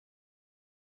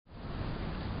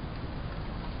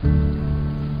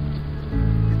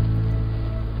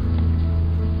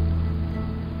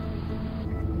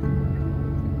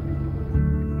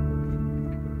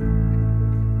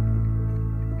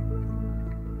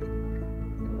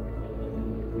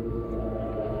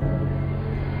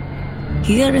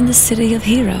Here in the city of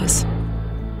heroes,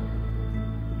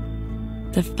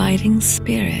 the fighting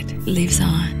spirit lives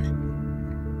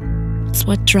on. It's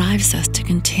what drives us to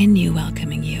continue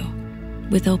welcoming you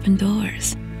with open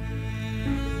doors,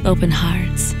 open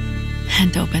hearts,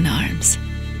 and open arms.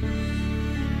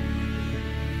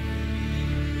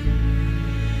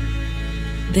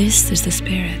 This is the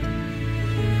spirit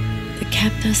that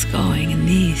kept us going in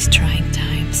these trying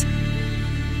times.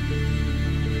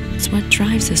 It's what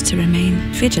drives us to remain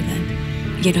vigilant,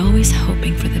 yet always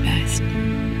hoping for the best.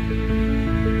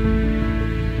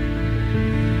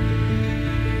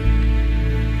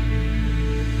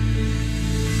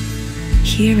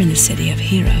 Here in the city of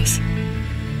heroes,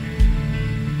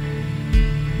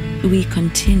 we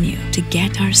continue to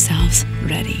get ourselves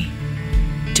ready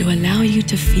to allow you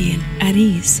to feel at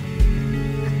ease.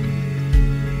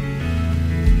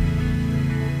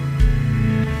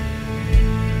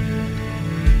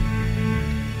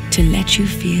 To let you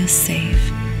feel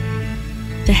safe,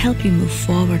 to help you move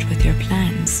forward with your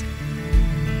plans,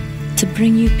 to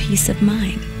bring you peace of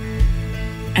mind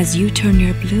as you turn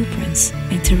your blueprints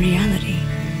into reality.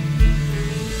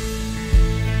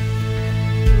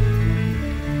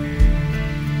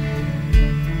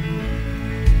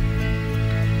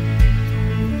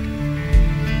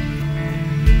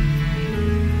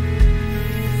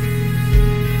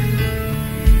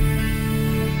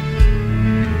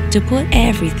 To put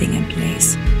everything in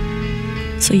place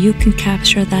so you can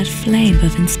capture that flame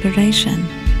of inspiration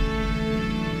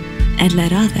and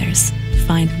let others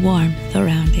find warmth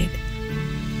around it.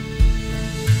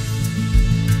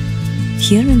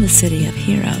 Here in the city of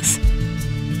heroes,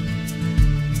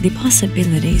 the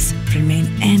possibilities remain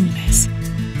endless.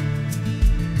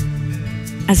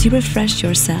 As you refresh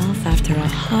yourself after a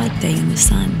hot day in the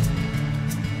sun,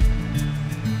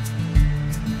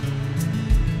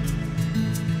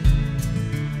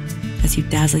 as you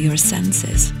dazzle your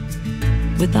senses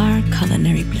with our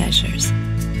culinary pleasures,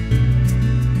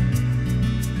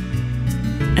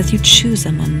 as you choose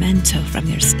a memento from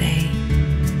your stay,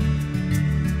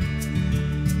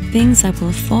 things that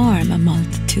will form a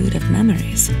multitude of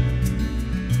memories.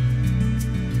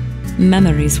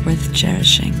 Memories worth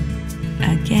cherishing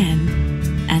again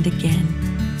and again.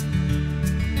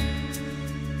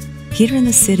 Here in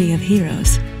the city of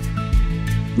heroes,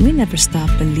 we never stop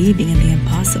believing in the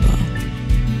impossible.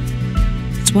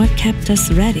 It's what kept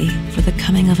us ready for the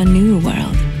coming of a new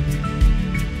world.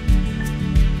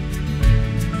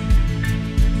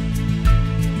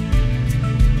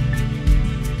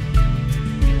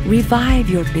 Revive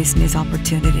your business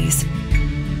opportunities.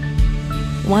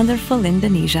 Wonderful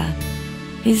Indonesia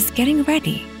is getting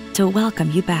ready to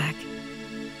welcome you back.